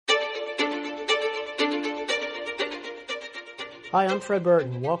Hi, I'm Fred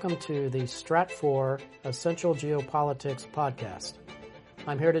Burton. Welcome to the Stratfor Essential Geopolitics podcast.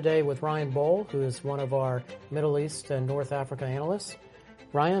 I'm here today with Ryan Bohl, who is one of our Middle East and North Africa analysts.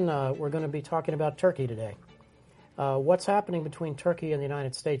 Ryan, we're going to be talking about Turkey today. What's happening between Turkey and the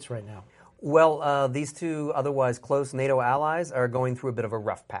United States right now? Well, these two otherwise close NATO allies are going through a bit of a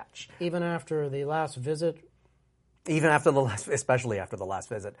rough patch. Even after the last visit? Especially after the last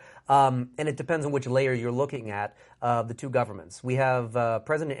visit. And it depends on which layer you're looking at the two governments. We have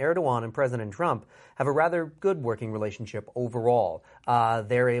President Erdogan and President Trump have a rather good working relationship overall.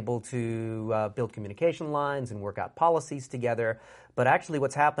 They're able to build communication lines and work out policies together. But actually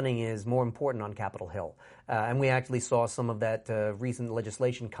what's happening is more important on Capitol Hill. And we actually saw some of that recent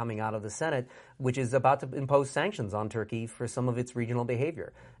legislation coming out of the Senate, which is about to impose sanctions on Turkey for some of its regional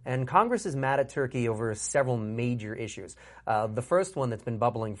behavior. And Congress is mad at Turkey over several major issues. The first one that's been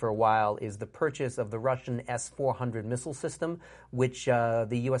bubbling for a while is the purchase of the Russian S-400 missile system, which the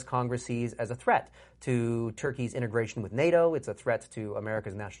U.S. Congress sees as a threat to Turkey's integration with NATO. It's a threat to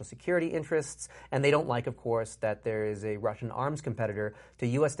America's national security interests. And they don't like, of course, that there is a Russian arms competitor to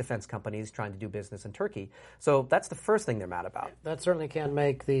U.S. defense companies trying to do business in Turkey. So that's the first thing they're mad about. That certainly can't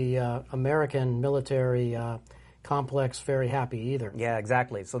make the American military complex very happy either. Yeah,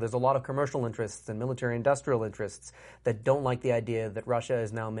 exactly. So there's a lot of commercial interests and military industrial interests that don't like the idea that Russia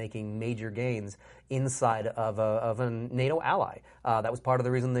is now making major gains inside of a NATO ally. That was part of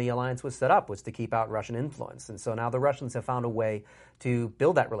the reason the alliance was set up, was to keep out Russian influence. And so now the Russians have found a way to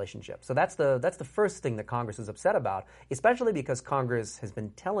build that relationship. So that's the first thing that Congress is upset about, especially because Congress has been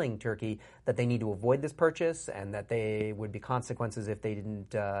telling Turkey that they need to avoid this purchase and that there would be consequences if they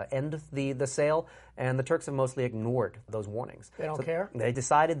didn't end the sale. And the Turks have mostly ignored those warnings. They don't care? They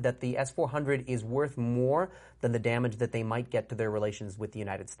decided that the S-400 is worth more than the damage that they might get to their relations with the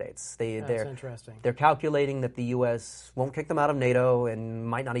United States. That's interesting. They're calculating that the U.S. won't kick them out of NATO and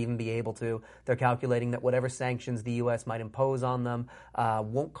might not even be able to. They're calculating that whatever sanctions the U.S. might impose on them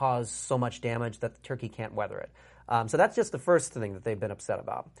won't cause so much damage that Turkey can't weather it. So that's just the first thing that they've been upset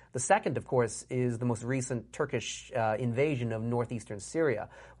about. The second, of course, is the most recent Turkish invasion of northeastern Syria,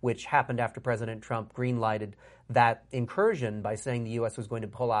 which happened after President Trump green-lighted that incursion by saying the U.S. was going to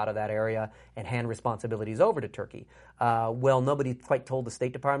pull out of that area and hand responsibilities over to Turkey. Well, nobody quite told the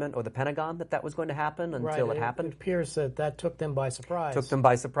State Department or the Pentagon that was going to happen until it happened. It appears that took them by surprise. Took them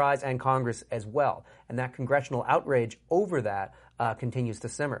by surprise, and Congress as well. And that congressional outrage over that continues to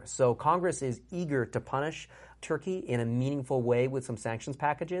simmer. So Congress is eager to punish Turkey in a meaningful way with some sanctions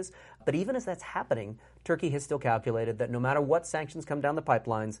packages. But even as that's happening, Turkey has still calculated that no matter what sanctions come down the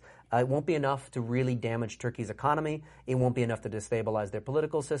pipelines, it won't be enough to really damage Turkey's economy. It won't be enough to destabilize their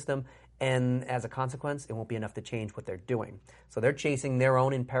political system. And as a consequence, it won't be enough to change what they're doing. So they're chasing their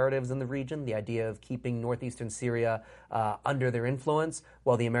own imperatives in the region, the idea of keeping northeastern Syria under their influence,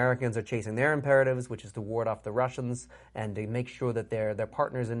 while the Americans are chasing their imperatives, which is to ward off the Russians and to make sure that their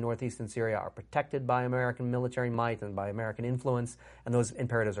partners in northeastern Syria are protected by American military might and by American influence. And those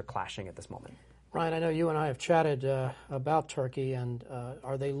imperatives are clashing at this moment. Ryan, I know you and I have chatted about Turkey, and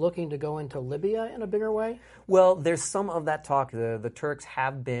are they looking to go into Libya in a bigger way? Well, there's some of that talk. The Turks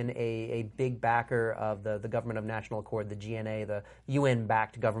have been a big backer of the Government of National Accord, the GNA, the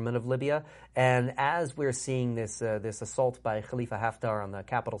UN-backed government of Libya. And as we're seeing this assault by Khalifa Haftar on the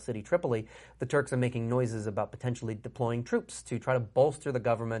capital city, Tripoli, the Turks are making noises about potentially deploying troops to try to bolster the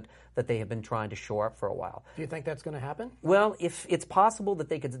government that they have been trying to shore up for a while. Do you think that's going to happen? Well, if it's possible that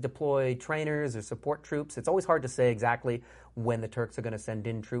they could deploy trainers or support troops, it's always hard to say exactly when the Turks are going to send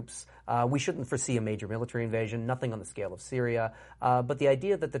in troops. We shouldn't foresee a major military invasion, nothing on the scale of Syria. But the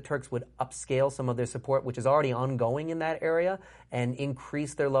idea that the Turks would upscale some of their support, which is already ongoing in that area, and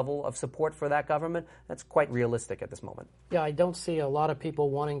increase their level of support for that government, that's quite realistic at this moment. Yeah, I don't see a lot of people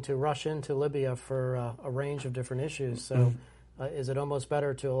wanting to rush into Libya for a range of different issues. So is it almost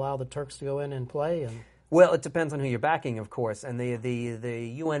better to allow the Turks to go in and play? Well, it depends on who you're backing, of course, and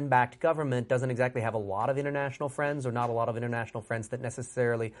the UN-backed government doesn't exactly have a lot of international friends, or not a lot of international friends that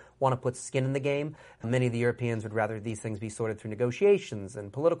necessarily want to put skin in the game. Many of the Europeans would rather these things be sorted through negotiations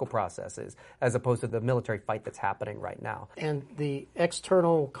and political processes, as opposed to the military fight that's happening right now. And the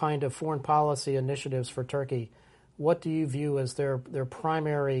external kind of foreign policy initiatives for Turkey, what do you view as their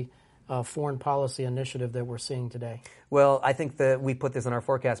primary foreign policy initiative that we're seeing today? Well, I think that we put this in our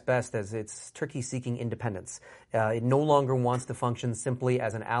forecast best as it's Turkey seeking independence. It no longer wants to function simply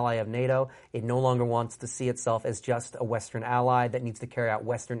as an ally of NATO. It no longer wants to see itself as just a Western ally that needs to carry out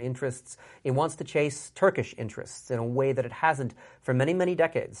Western interests. It wants to chase Turkish interests in a way that it hasn't for many, many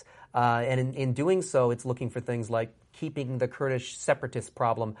decades. And in doing so, it's looking for things like keeping the Kurdish separatist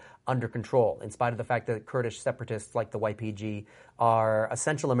problem under control, in spite of the fact that Kurdish separatists like the YPG are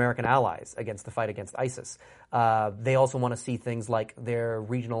essential American allies against the fight against ISIS. They also want to see things like their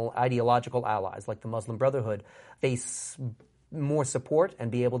regional ideological allies, like the Muslim Brotherhood, face more support and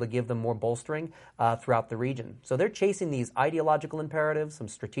be able to give them more bolstering throughout the region. So they're chasing these ideological imperatives, some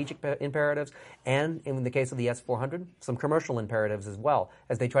strategic imperatives, and in the case of the S-400, some commercial imperatives as well,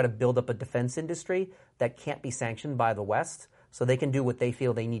 as they try to build up a defense industry that can't be sanctioned by the West, so they can do what they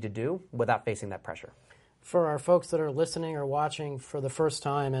feel they need to do without facing that pressure. For our folks that are listening or watching for the first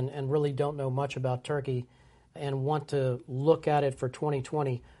time and really don't know much about Turkey and want to look at it for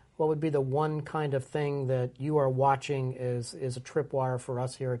 2020, what would be the one kind of thing that you are watching is a tripwire for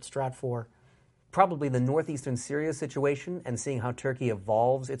us here at Stratfor? Probably the northeastern Syria situation and seeing how Turkey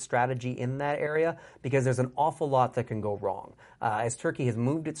evolves its strategy in that area, because there's an awful lot that can go wrong. As Turkey has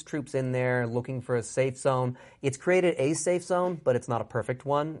moved its troops in there looking for a safe zone, it's created a safe zone, but it's not a perfect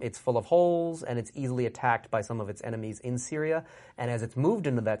one. It's full of holes, and it's easily attacked by some of its enemies in Syria. And as it's moved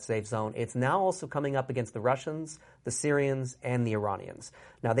into that safe zone, it's now also coming up against the Russians, the Syrians, and the Iranians.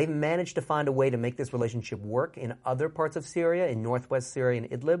 Now, they've managed to find a way to make this relationship work in other parts of Syria, in northwest Syria and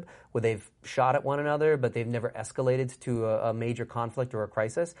Idlib, where they've shot at one another, but they've never escalated to a major conflict or a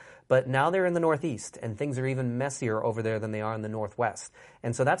crisis. But now they're in the northeast, and things are even messier over there than they are in the northwest.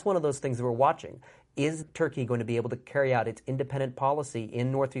 And so that's one of those things that we're watching. Is Turkey going to be able to carry out its independent policy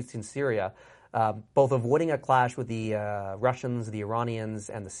in northeastern Syria, both avoiding a clash with the Russians, the Iranians,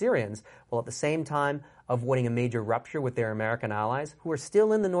 and the Syrians, while at the same time avoiding a major rupture with their American allies, who are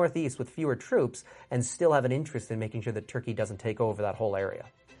still in the northeast with fewer troops and still have an interest in making sure that Turkey doesn't take over that whole area?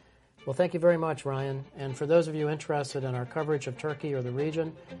 Well, thank you very much, Ryan. And for those of you interested in our coverage of Turkey or the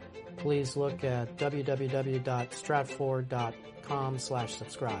region, please look at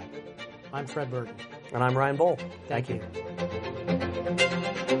www.stratfor.com/subscribe. I'm Fred Burton. And I'm Ryan Bohl. Thank you.